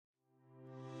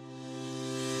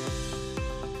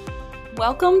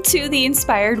Welcome to the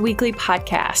Inspired Weekly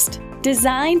Podcast,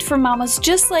 designed for mamas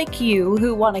just like you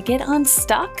who want to get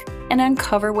unstuck and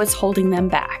uncover what's holding them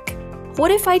back.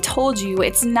 What if I told you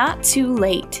it's not too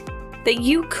late, that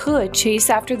you could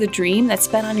chase after the dream that's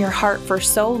been on your heart for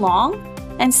so long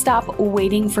and stop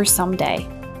waiting for someday?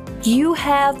 You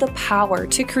have the power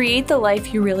to create the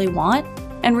life you really want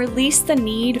and release the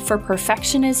need for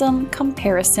perfectionism,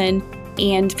 comparison,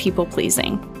 and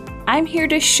people-pleasing. I'm here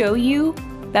to show you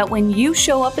that when you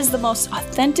show up as the most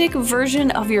authentic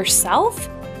version of yourself,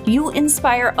 you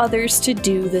inspire others to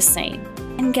do the same.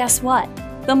 And guess what?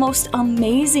 The most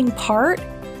amazing part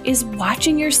is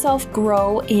watching yourself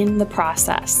grow in the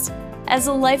process. As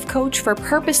a life coach for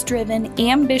purpose-driven,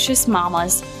 ambitious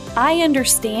mamas, I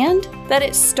understand that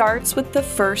it starts with the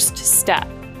first step,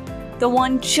 the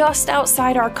one just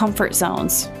outside our comfort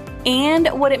zones, and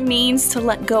what it means to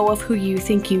let go of who you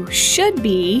think you should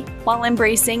be while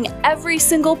embracing every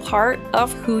single part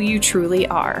of who you truly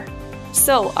are.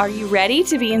 So, are you ready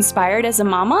to be inspired as a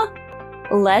mama?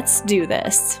 Let's do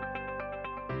this.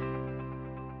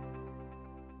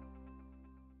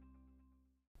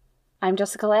 I'm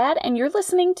Jessica Ladd, and you're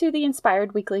listening to the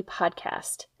Inspired Weekly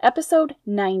Podcast, episode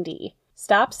 90,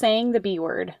 Stop Saying the B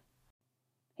Word.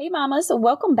 Hey mamas,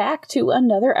 welcome back to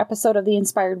another episode of the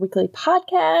Inspired Weekly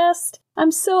Podcast.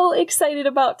 I'm so excited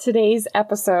about today's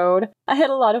episode. I had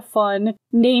a lot of fun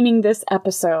naming this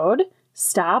episode,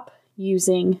 Stop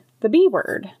Using the B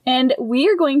Word. And we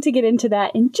are going to get into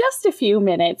that in just a few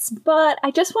minutes, but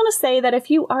I just want to say that if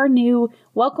you are new,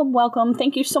 welcome, welcome.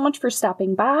 Thank you so much for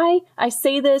stopping by. I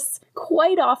say this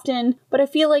quite often, but I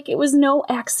feel like it was no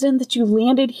accident that you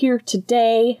landed here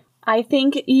today. I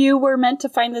think you were meant to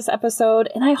find this episode,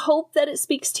 and I hope that it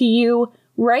speaks to you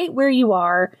right where you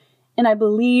are, and I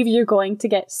believe you're going to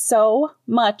get so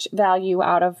much value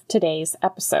out of today's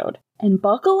episode. And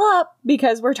buckle up,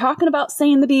 because we're talking about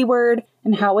saying the B word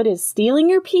and how it is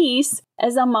stealing your peace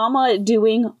as a mama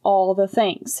doing all the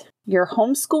things. You're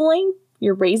homeschooling,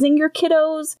 you're raising your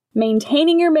kiddos,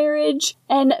 maintaining your marriage,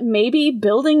 and maybe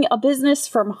building a business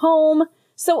from home.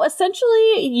 So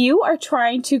essentially, you are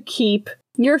trying to keep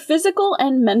your physical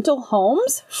and mental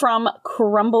homes from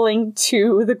crumbling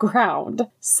to the ground.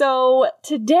 So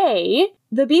today,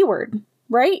 the B word,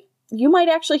 right? You might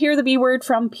actually hear the B word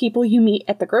from people you meet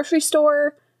at the grocery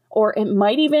store, or it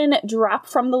might even drop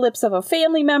from the lips of a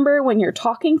family member when you're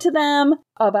talking to them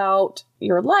about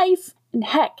your life. And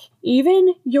heck,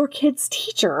 even your kid's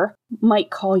teacher might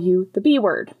call you the B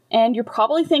word. And you're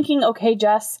probably thinking, okay,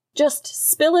 Jess,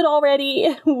 just spill it already.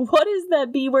 What is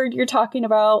that B word you're talking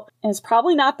about? And it's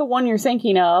probably not the one you're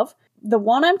thinking of. The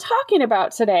one I'm talking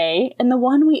about today, and the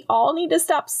one we all need to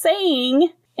stop saying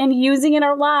and using in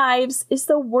our lives, is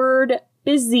the word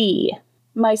busy.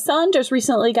 My son just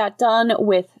recently got done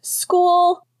with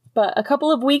school, but a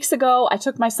couple of weeks ago, I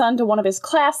took my son to one of his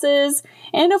classes,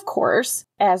 and of course,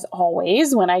 as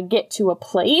always, when I get to a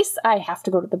place, I have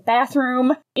to go to the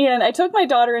bathroom, and I took my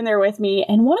daughter in there with me,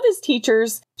 and one of his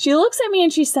teachers, she looks at me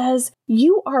and she says,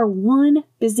 "You are one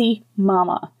busy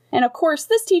mama." And of course,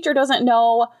 this teacher doesn't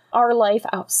know our life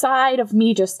outside of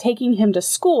me just taking him to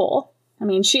school. I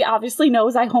mean, she obviously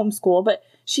knows I homeschool, but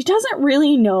she doesn't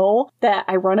really know that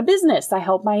I run a business. I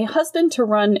help my husband to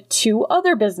run 2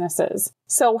 other businesses.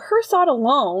 So her thought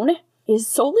alone is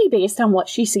solely based on what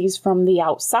she sees from the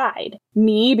outside.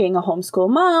 Me being a homeschool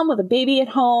mom with a baby at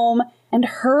home, and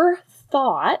her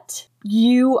thought,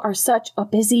 "You are such a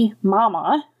busy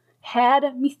mama,"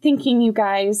 had me thinking, you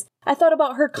guys. I thought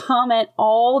about her comment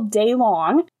all day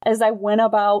long as I went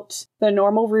about the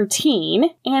normal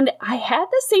routine, and I had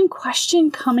the same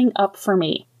question coming up for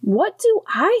me. What do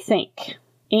I think?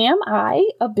 Am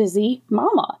I a busy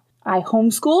mama? I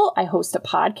homeschool, I host a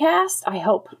podcast, I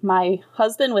help my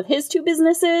husband with his 2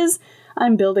 businesses,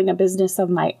 I'm building a business of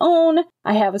my own,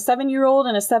 I have a 7-year-old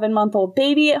and a 7-month-old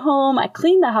baby at home, I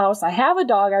clean the house, I have a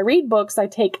dog, I read books, I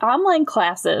take online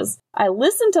classes, I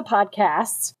listen to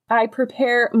podcasts, I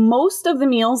prepare most of the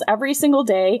meals every single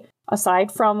day,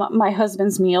 aside from my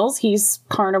husband's meals. He's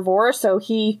carnivore, so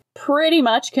he pretty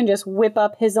much can just whip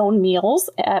up his own meals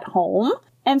at home.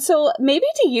 And so maybe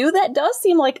to you that does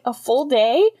seem like a full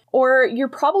day, or you're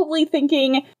probably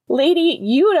thinking, lady,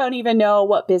 you don't even know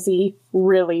what busy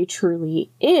really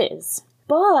truly is.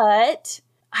 But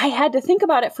I had to think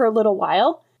about it for a little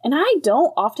while, and I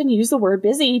don't often use the word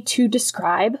busy to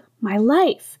describe my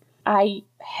life. I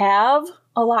have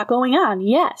a lot going on,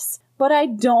 yes, but I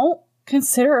don't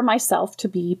consider myself to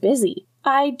be busy.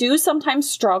 I do sometimes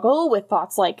struggle with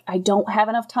thoughts like I don't have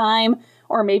enough time,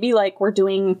 or maybe like we're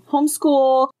doing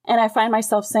homeschool and I find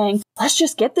myself saying, let's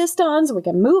just get this done so we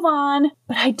can move on.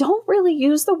 But I don't really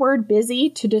use the word busy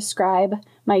to describe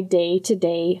my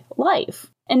day-to-day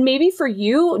life. And maybe for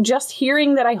you, just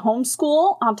hearing that I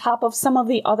homeschool on top of some of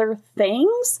the other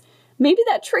things, maybe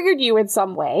that triggered you in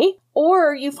some way.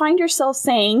 Or you find yourself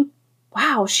saying,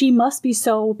 wow, she must be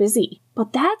so busy.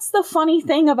 But that's the funny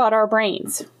thing about our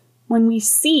brains. When we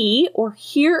see or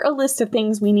hear a list of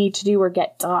things we need to do or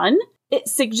get done, it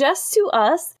suggests to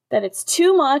us that it's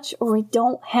too much or we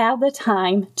don't have the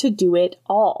time to do it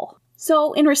all.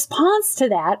 So in response to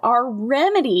that, our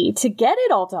remedy to get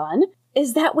it all done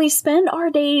is that we spend our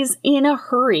days in a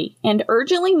hurry and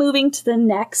urgently moving to the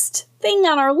next thing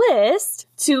on our list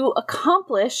to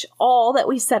accomplish all that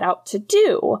we set out to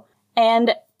do.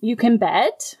 And you can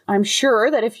bet, I'm sure,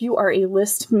 that if you are a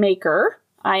list maker,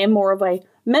 I am more of a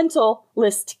mental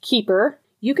list keeper,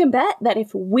 you can bet that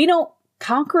if we don't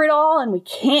conquer it all and we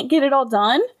can't get it all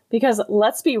done, because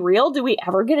let's be real, do we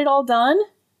ever get it all done?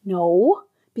 No,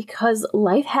 because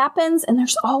life happens and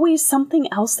there's always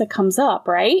something else that comes up,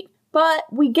 right?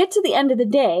 But we get to the end of the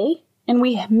day and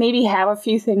we maybe have a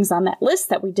few things on that list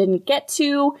that we didn't get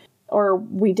to, or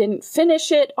we didn't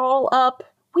finish it all up.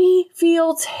 We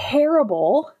feel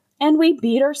terrible and we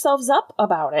beat ourselves up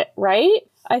about it, right?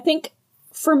 I think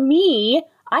for me,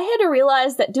 I had to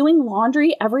realize that doing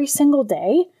laundry every single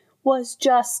day was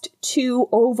just too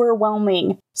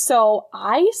overwhelming. So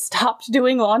I stopped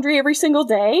doing laundry every single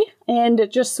day and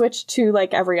just switched to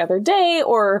like every other day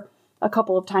or a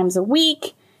couple of times a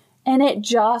week. And it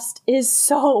just is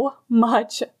so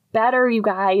much better, you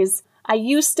guys. I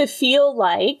used to feel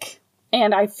like,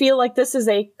 and I feel like this is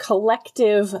a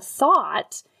collective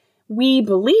thought, we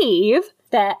believe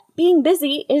that being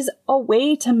busy is a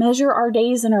way to measure our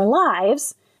days and our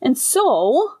lives. And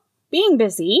so being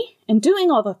busy and doing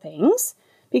all the things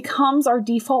becomes our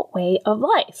default way of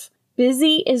life.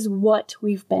 Busy is what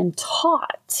we've been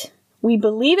taught. We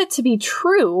believe it to be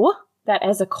true that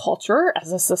as a culture,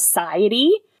 as a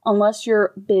society, unless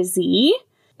you're busy,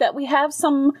 that we have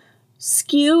some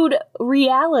skewed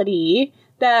reality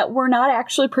that we're not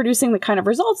actually producing the kind of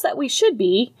results that we should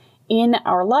be in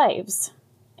our lives.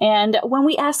 And when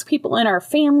we ask people in our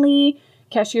family,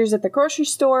 cashiers at the grocery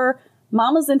store,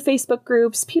 mamas in Facebook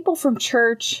groups, people from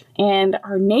church, and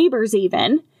our neighbors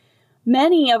even,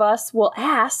 many of us will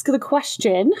ask the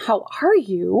question, how are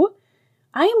you?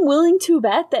 I am willing to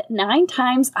bet that 9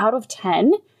 times out of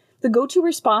 10, the go-to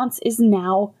response is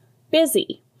now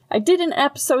busy. I did an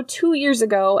episode 2 years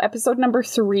ago, episode number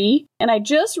 3, and I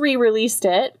just re-released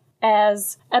it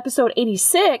as episode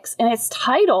 86, and it's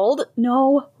titled,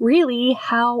 No, Really,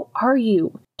 How Are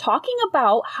You? Talking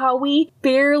about how we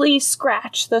barely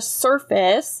scratch the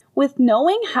surface with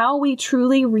knowing how we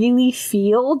truly, really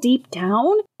feel deep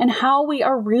down and how we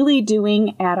are really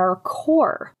doing at our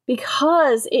core.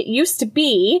 Because it used to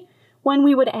be when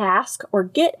we would ask or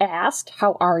get asked,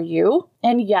 how are you?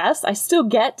 And yes, I still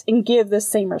get and give the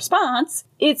same response.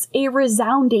 It's a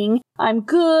resounding, I'm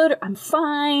good, I'm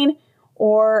fine,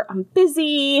 or I'm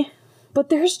busy. But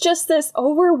there's just this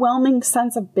overwhelming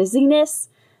sense of busyness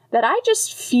that I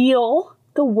just feel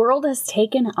the world has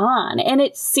taken on. And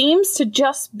it seems to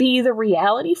just be the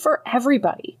reality for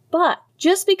everybody. But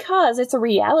just because it's a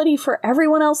reality for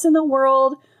everyone else in the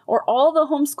world, or all the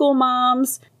homeschool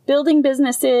moms building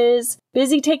businesses,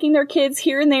 busy taking their kids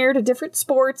here and there to different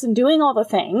sports and doing all the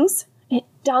things, it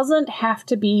doesn't have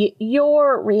to be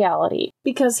your reality.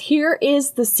 Because here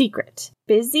is the secret.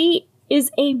 Busy is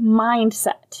a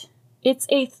mindset. It's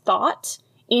a thought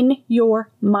in your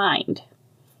mind.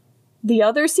 The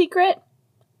other secret,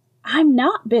 I'm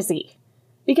not busy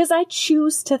because I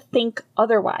choose to think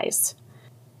otherwise.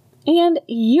 And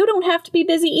you don't have to be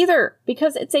busy either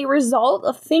because it's a result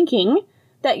of thinking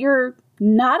that you're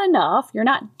not enough, you're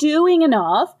not doing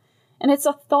enough, and it's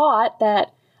a thought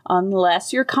that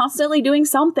unless you're constantly doing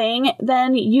something,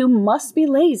 then you must be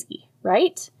lazy,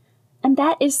 right? And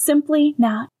that is simply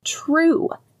not true.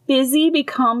 Busy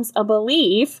becomes a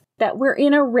belief that we're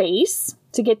in a race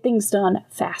to get things done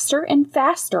faster and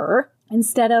faster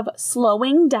instead of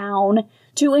slowing down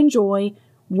to enjoy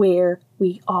where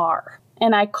we are.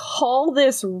 And I call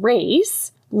this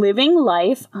race living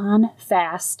life on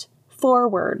fast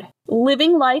forward.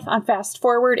 Living life on fast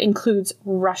forward includes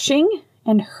rushing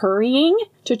and hurrying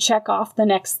to check off the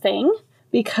next thing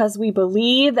because we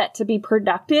believe that to be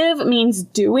productive means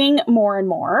doing more and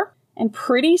more. And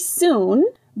pretty soon,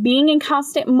 being in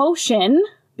constant motion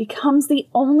becomes the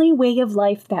only way of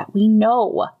life that we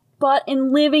know. But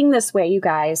in living this way, you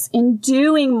guys, in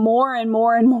doing more and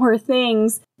more and more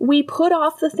things, we put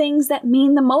off the things that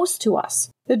mean the most to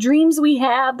us. The dreams we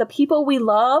have, the people we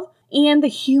love, and the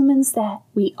humans that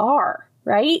we are,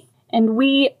 right? And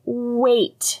we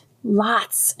wait.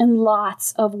 Lots and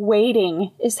lots of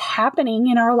waiting is happening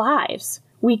in our lives.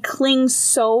 We cling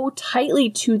so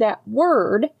tightly to that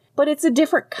word, but it's a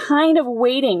different kind of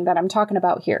waiting that I'm talking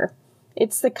about here.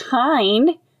 It's the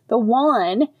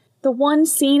one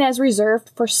seen as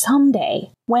reserved for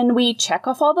someday, when we check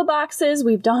off all the boxes,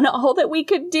 we've done all that we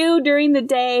could do during the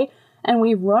day, and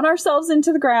we run ourselves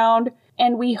into the ground,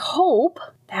 and we hope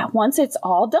that once it's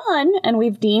all done and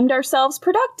we've deemed ourselves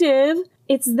productive,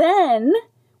 it's then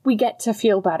we get to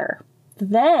feel better.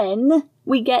 Then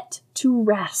we get to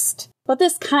rest. But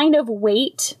this kind of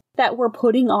wait that we're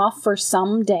putting off for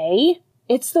someday,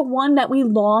 it's the one that we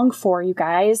long for, you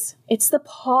guys. It's the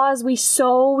pause we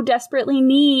so desperately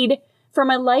need for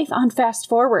my life on fast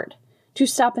forward, to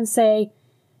stop and say,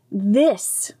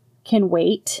 this can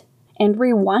wait, and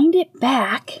rewind it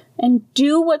back and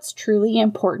do what's truly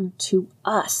important to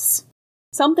us.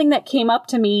 Something that came up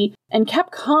to me and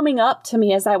kept coming up to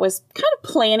me as I was kind of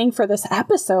planning for this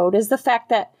episode is the fact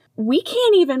that we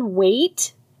can't even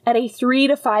wait at a 3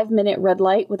 to 5 minute red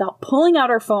light without pulling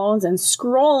out our phones and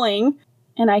scrolling.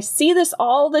 And I see this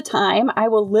all the time. I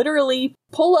will literally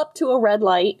pull up to a red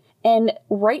light, and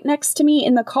right next to me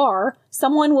in the car,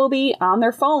 someone will be on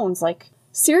their phones. Like,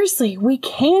 seriously, we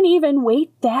can't even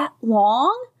wait that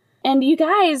long? And you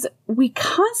guys, we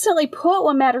constantly put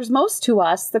what matters most to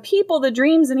us, the people, the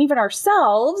dreams, and even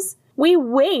ourselves. We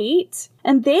wait,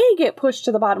 and they get pushed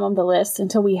to the bottom of the list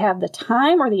until we have the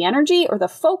time or the energy or the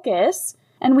focus,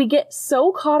 and we get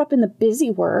so caught up in the busy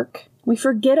work, we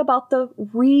forget about the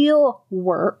real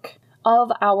work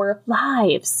of our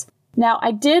lives. Now,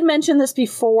 I did mention this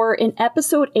before in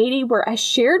episode 80, where I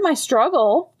shared my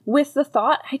struggle with the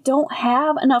thought I don't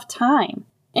have enough time.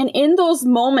 And in those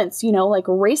moments, like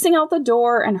racing out the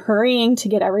door and hurrying to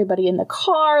get everybody in the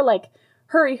car, like,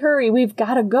 hurry, we've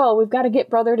got to go. We've got to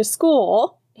get brother to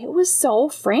school. It was so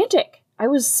frantic. I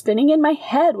was spinning in my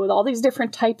head with all these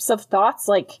different types of thoughts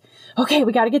like, okay,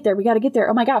 we got to get there.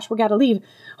 Oh my gosh, we got to leave.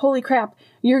 Holy crap,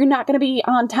 you're not going to be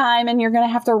on time and you're going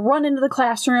to have to run into the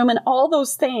classroom and all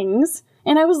those things.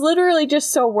 And I was literally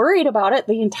just so worried about it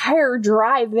the entire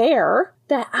drive there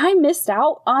that I missed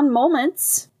out on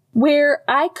moments where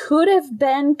I could have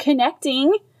been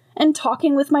connecting and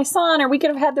talking with my son, or we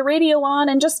could have had the radio on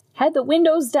and just had the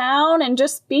windows down and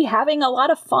just be having a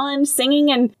lot of fun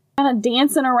singing and kind of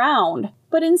dancing around.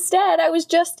 But instead, I was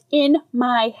just in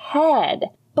my head.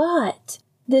 But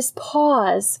this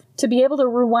pause, to be able to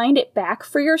rewind it back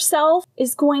for yourself,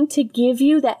 is going to give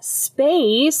you that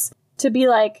space to be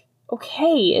like,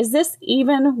 okay, is this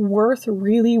even worth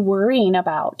really worrying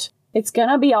about? It's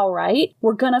gonna be all right.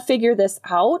 We're gonna figure this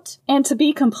out. And to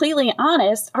be completely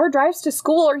honest, our drives to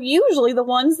school are usually the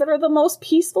ones that are the most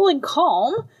peaceful and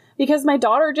calm, because my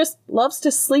daughter just loves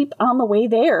to sleep on the way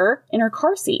there in her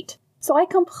car seat. So I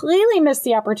completely missed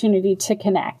the opportunity to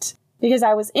connect because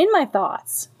I was in my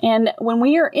thoughts. And when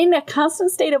we are in a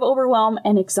constant state of overwhelm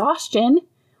and exhaustion,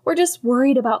 we're just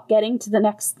worried about getting to the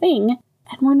next thing,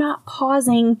 and we're not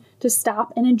pausing to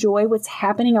stop and enjoy what's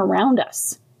happening around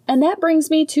us. And that brings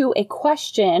me to a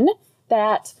question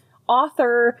that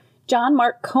author John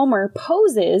Mark Comer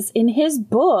poses in his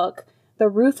book, The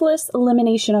Ruthless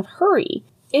Elimination of Hurry.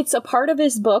 It's a part of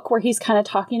his book where he's kind of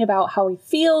talking about how he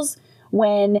feels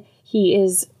when he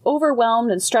is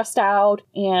overwhelmed and stressed out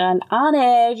and on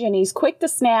edge, and he's quick to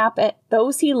snap at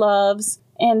those he loves,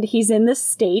 and he's in this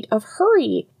state of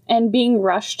hurry and being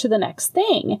rushed to the next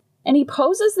thing. And he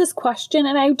poses this question,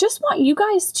 and I just want you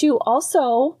guys to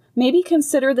also maybe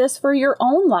consider this for your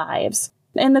own lives.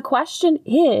 And the question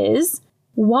is,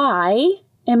 why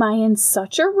am I in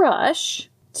such a rush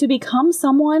to become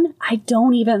someone I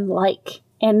don't even like?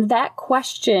 And that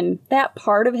question, that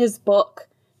part of his book,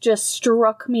 just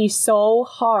struck me so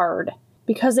hard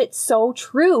because it's so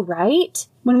true, right?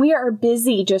 When we are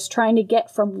busy just trying to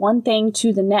get from one thing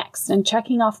to the next and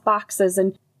checking off boxes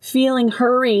and feeling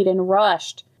hurried and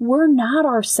rushed, we're not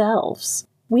ourselves.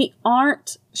 We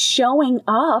aren't showing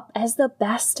up as the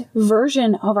best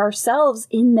version of ourselves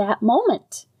in that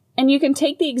moment. And you can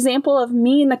take the example of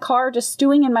me in the car just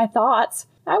stewing in my thoughts.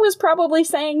 I was probably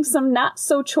saying some not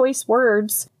so choice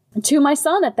words to my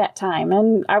son at that time,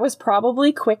 and I was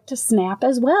probably quick to snap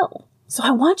as well. So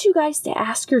I want you guys to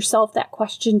ask yourself that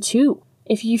question too.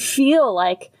 If you feel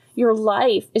like your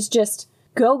life is just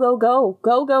go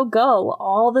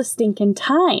all the stinking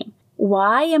time,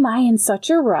 why am I in such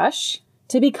a rush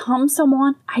to become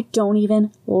someone I don't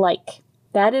even like?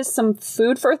 That is some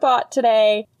food for thought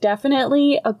today.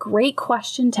 Definitely a great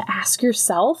question to ask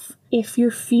yourself if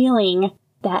you're feeling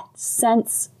that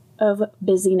sense of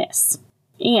busyness.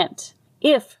 And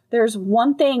if there's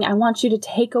one thing I want you to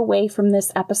take away from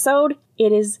this episode,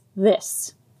 it is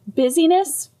this.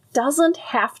 Busyness doesn't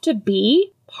have to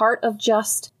be part of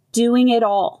just doing it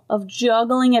all, of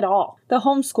juggling it all. The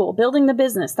homeschool, building the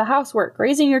business, the housework,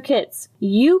 raising your kids.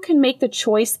 You can make the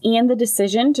choice and the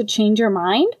decision to change your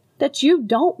mind that you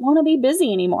don't want to be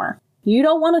busy anymore. You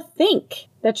don't want to think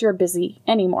that you're busy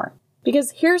anymore.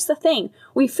 Because here's the thing,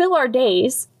 we fill our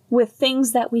days with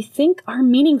things that we think are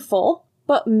meaningful,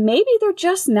 but maybe they're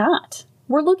just not.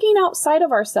 We're looking outside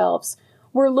of ourselves.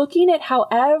 We're looking at how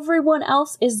everyone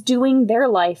else is doing their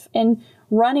life and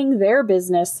running their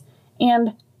business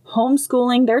and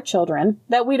homeschooling their children,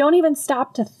 that we don't even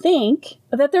stop to think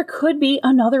that there could be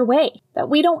another way, that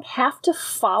we don't have to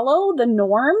follow the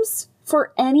norms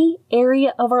for any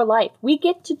area of our life. We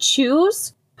get to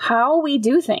choose how we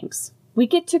do things. We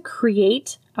get to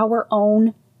create our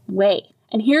own way.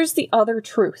 And here's the other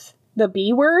truth. The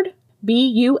B word,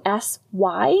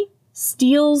 B-U-S-Y,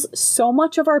 steals so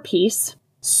much of our peace,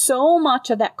 so much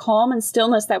of that calm and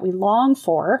stillness that we long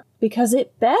for, because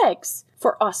it begs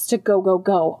for us to go, go,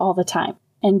 go all the time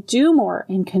and do more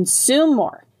and consume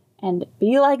more and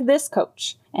be like this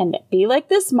coach and be like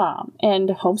this mom and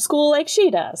homeschool like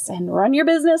she does and run your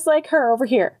business like her over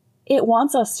here. It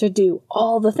wants us to do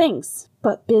all the things,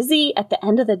 but busy at the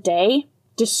end of the day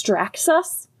distracts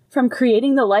us from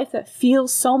creating the life that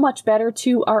feels so much better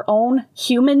to our own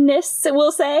humanness,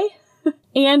 we'll say,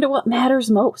 and what matters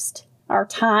most, our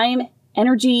time,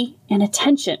 energy, and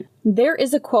attention. There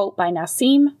is a quote by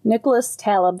Nassim Nicholas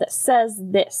Taleb that says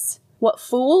this: "What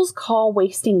fools call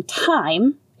wasting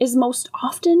time is most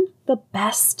often the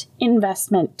best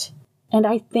investment." And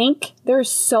I think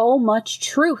there's so much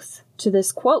truth to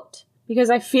this quote, because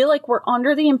I feel like we're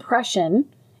under the impression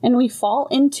and we fall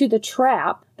into the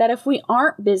trap that if we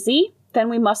aren't busy, then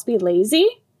we must be lazy,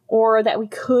 or that we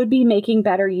could be making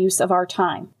better use of our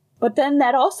time. But then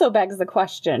that also begs the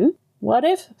question, what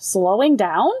if slowing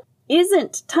down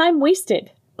isn't time wasted,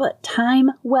 but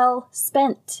time well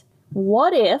spent?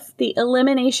 What if the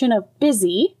elimination of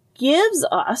busy gives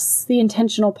us the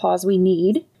intentional pause we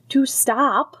need to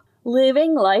stop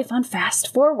living life on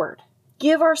fast forward?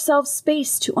 Give ourselves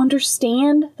space to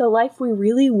understand the life we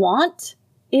really want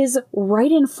is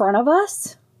right in front of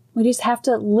us. We just have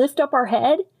to lift up our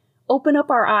head, open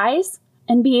up our eyes,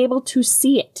 and be able to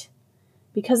see it.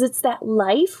 Because it's that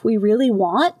life we really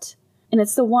want, and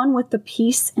it's the one with the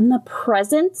peace and the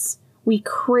presence we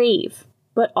crave,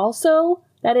 but also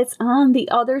that it's on the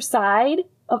other side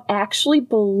of actually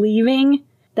believing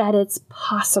that it's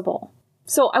possible.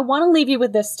 So I want to leave you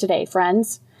with this today,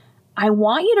 friends. I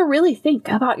want you to really think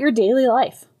about your daily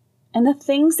life and the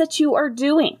things that you are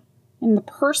doing and the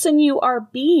person you are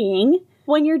being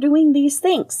when you're doing these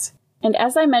things. And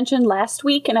as I mentioned last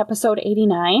week in episode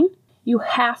 89, you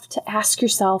have to ask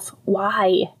yourself,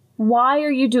 why? Why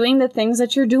are you doing the things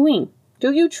that you're doing?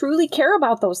 Do you truly care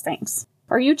about those things?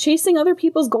 Are you chasing other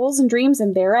people's goals and dreams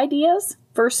and their ideas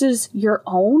versus your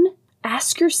own?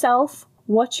 Ask yourself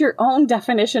what your own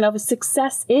definition of a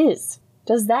success is.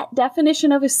 Does that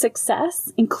definition of a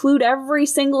success include every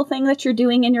single thing that you're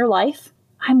doing in your life?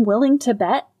 I'm willing to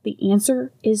bet the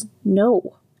answer is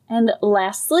no. And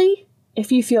lastly,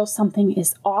 if you feel something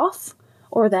is off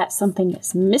or that something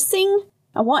is missing,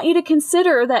 I want you to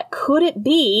consider that could it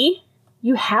be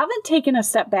you haven't taken a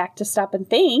step back to stop and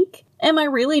think, am I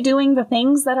really doing the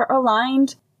things that are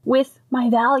aligned with my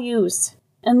values?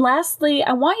 And lastly,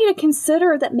 I want you to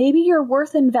consider that maybe your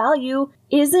worth and value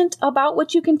isn't about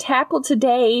what you can tackle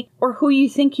today or who you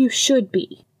think you should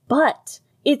be, but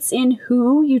it's in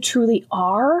who you truly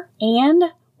are and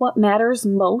what matters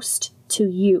most to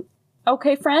you.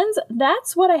 Okay, friends,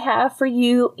 that's what I have for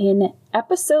you in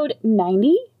episode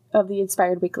 90 of the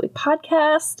Inspired Weekly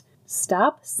podcast.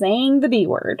 Stop saying the B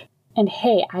word. And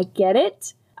hey, I get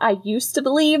it. I used to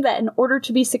believe that in order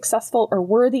to be successful or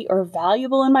worthy or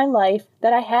valuable in my life,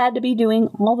 that I had to be doing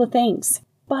all the things.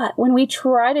 But when we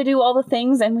try to do all the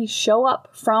things and we show up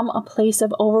from a place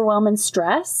of overwhelm and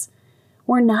stress,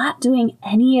 we're not doing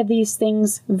any of these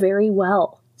things very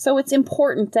well. So it's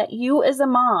important that you as a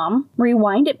mom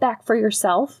rewind it back for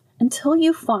yourself until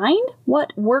you find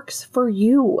what works for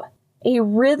you. A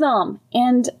rhythm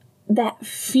and that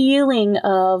feeling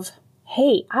of,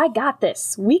 hey, I got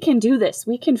this. We can do this.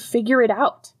 We can figure it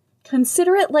out.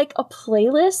 Consider it like a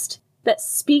playlist that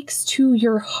speaks to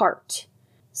your heart.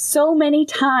 So many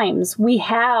times we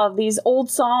have these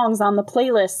old songs on the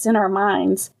playlists in our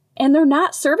minds, and they're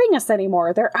not serving us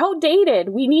anymore. They're outdated.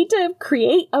 We need to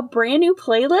create a brand new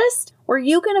playlist where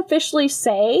you can officially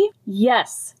say,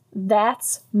 yes,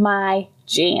 that's my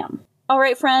jam. All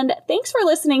right, friend, thanks for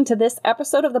listening to this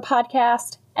episode of the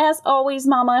podcast. As always,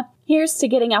 Mama, here's to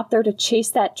getting out there to chase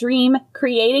that dream,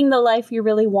 creating the life you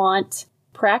really want.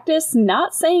 Practice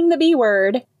not saying the B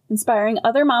word, inspiring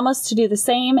other mamas to do the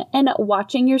same, and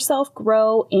watching yourself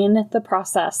grow in the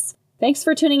process. Thanks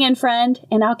for tuning in, friend,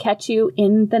 and I'll catch you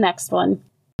in the next one.